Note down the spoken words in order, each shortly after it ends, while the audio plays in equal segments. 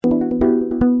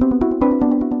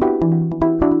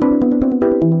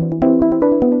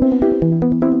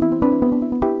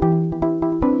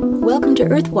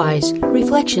Earthwise,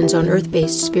 Reflections on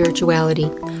Earth-Based Spirituality.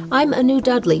 I'm Anu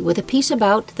Dudley with a piece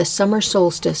about the summer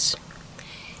solstice.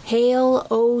 Hail,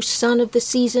 O son of the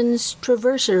seasons,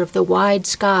 traverser of the wide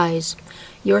skies.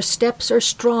 Your steps are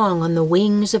strong on the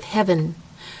wings of heaven.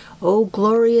 O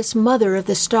glorious mother of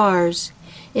the stars,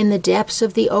 in the depths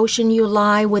of the ocean you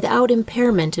lie without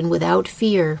impairment and without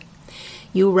fear.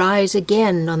 You rise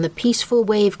again on the peaceful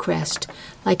wave crest,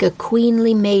 like a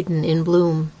queenly maiden in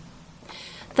bloom.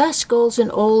 Thus goes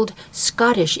an old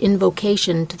Scottish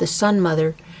invocation to the Sun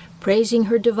Mother, praising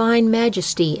her divine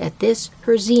majesty at this,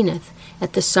 her zenith,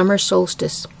 at the summer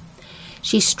solstice.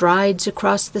 She strides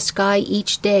across the sky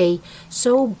each day,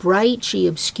 so bright she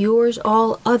obscures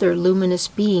all other luminous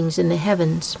beings in the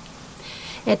heavens.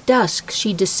 At dusk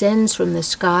she descends from the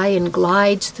sky and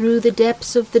glides through the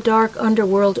depths of the dark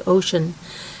underworld ocean,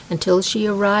 until she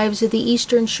arrives at the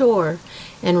eastern shore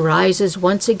and rises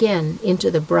once again into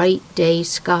the bright day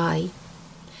sky.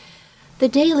 The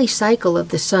daily cycle of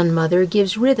the Sun Mother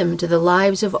gives rhythm to the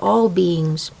lives of all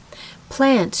beings.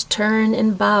 Plants turn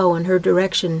and bow in her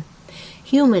direction.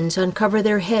 Humans uncover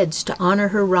their heads to honor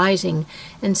her rising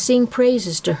and sing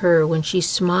praises to her when she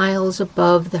smiles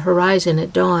above the horizon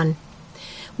at dawn.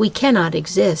 We cannot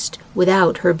exist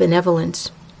without her benevolence.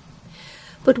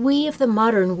 But we of the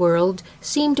modern world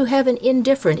seem to have an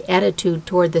indifferent attitude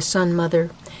toward the Sun Mother,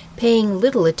 paying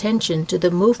little attention to the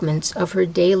movements of her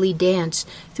daily dance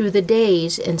through the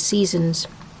days and seasons.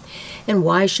 And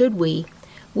why should we?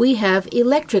 We have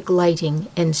electric lighting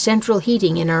and central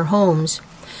heating in our homes,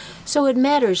 so it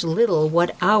matters little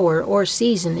what hour or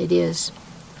season it is.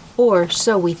 Or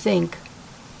so we think.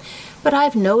 But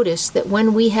I've noticed that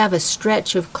when we have a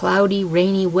stretch of cloudy,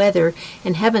 rainy weather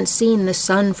and haven't seen the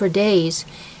sun for days,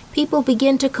 people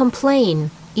begin to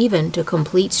complain, even to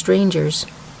complete strangers.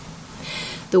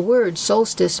 The word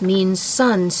solstice means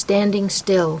sun standing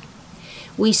still.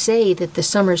 We say that the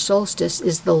summer solstice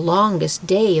is the longest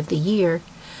day of the year,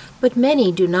 but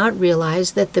many do not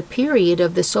realize that the period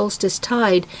of the solstice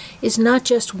tide is not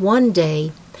just one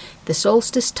day. The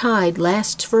solstice tide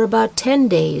lasts for about 10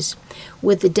 days,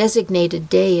 with the designated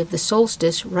day of the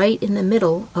solstice right in the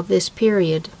middle of this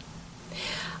period.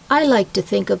 I like to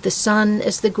think of the sun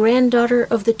as the granddaughter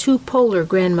of the two polar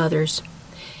grandmothers.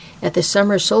 At the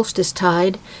summer solstice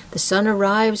tide, the sun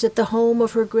arrives at the home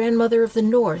of her grandmother of the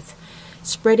north,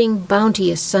 spreading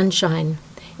bounteous sunshine,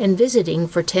 and visiting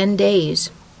for 10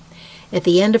 days. At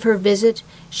the end of her visit,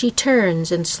 she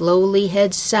turns and slowly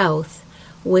heads south,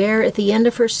 where, at the end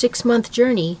of her 6-month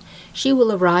journey, she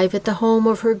will arrive at the home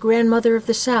of her grandmother of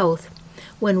the south,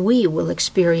 when we will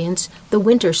experience the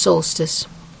winter solstice.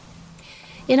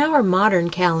 In our modern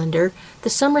calendar, the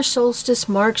summer solstice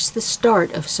marks the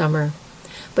start of summer,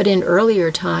 but in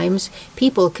earlier times,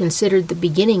 people considered the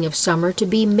beginning of summer to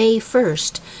be May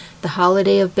 1st, the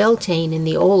holiday of Beltane in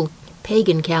the old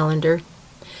pagan calendar.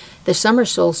 The summer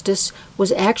solstice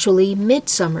was actually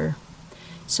midsummer.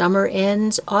 Summer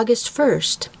ends August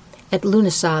 1st at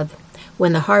Lughnasadh,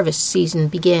 when the harvest season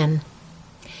began.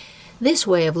 This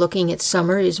way of looking at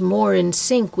summer is more in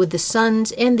sync with the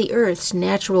sun's and the earth's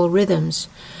natural rhythms,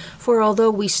 for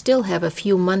although we still have a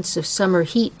few months of summer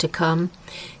heat to come,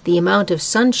 the amount of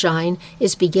sunshine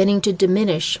is beginning to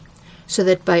diminish, so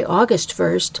that by August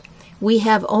 1st, we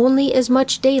have only as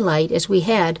much daylight as we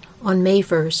had on May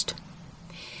 1st.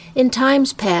 In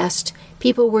times past,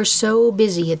 people were so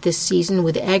busy at this season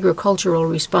with agricultural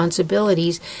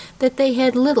responsibilities that they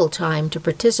had little time to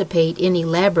participate in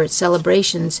elaborate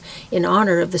celebrations in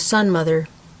honor of the Sun Mother.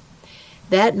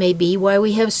 That may be why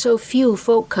we have so few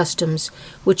folk customs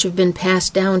which have been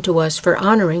passed down to us for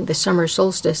honoring the summer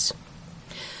solstice.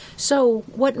 So,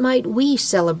 what might we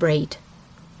celebrate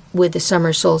with the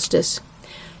summer solstice?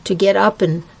 To get up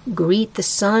and greet the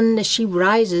sun as she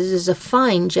rises is a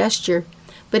fine gesture,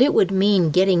 but it would mean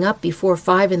getting up before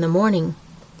 5 in the morning.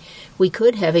 We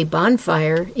could have a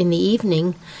bonfire in the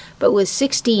evening, but with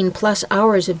 16+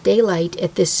 hours of daylight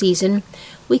at this season,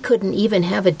 we couldn't even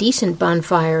have a decent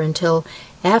bonfire until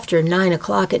after 9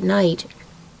 o'clock at night.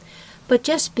 But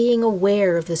just being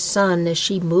aware of the sun as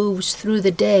she moves through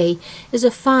the day is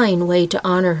a fine way to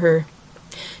honor her.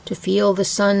 To feel the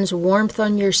sun's warmth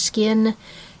on your skin,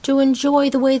 to enjoy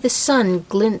the way the sun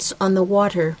glints on the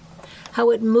water, how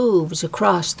it moves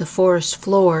across the forest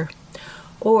floor,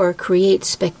 or creates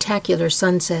spectacular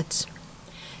sunsets.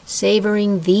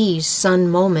 Savoring these sun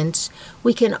moments,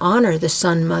 we can honor the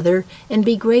Sun Mother and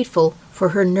be grateful for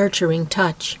her nurturing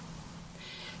touch.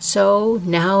 So,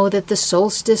 now that the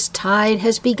solstice tide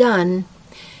has begun,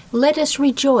 let us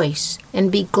rejoice and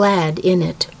be glad in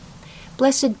it.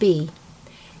 Blessed be.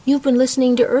 You've been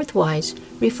listening to Earthwise,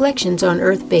 Reflections on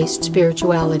Earth-Based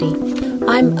Spirituality.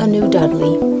 I'm Anu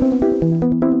Dudley.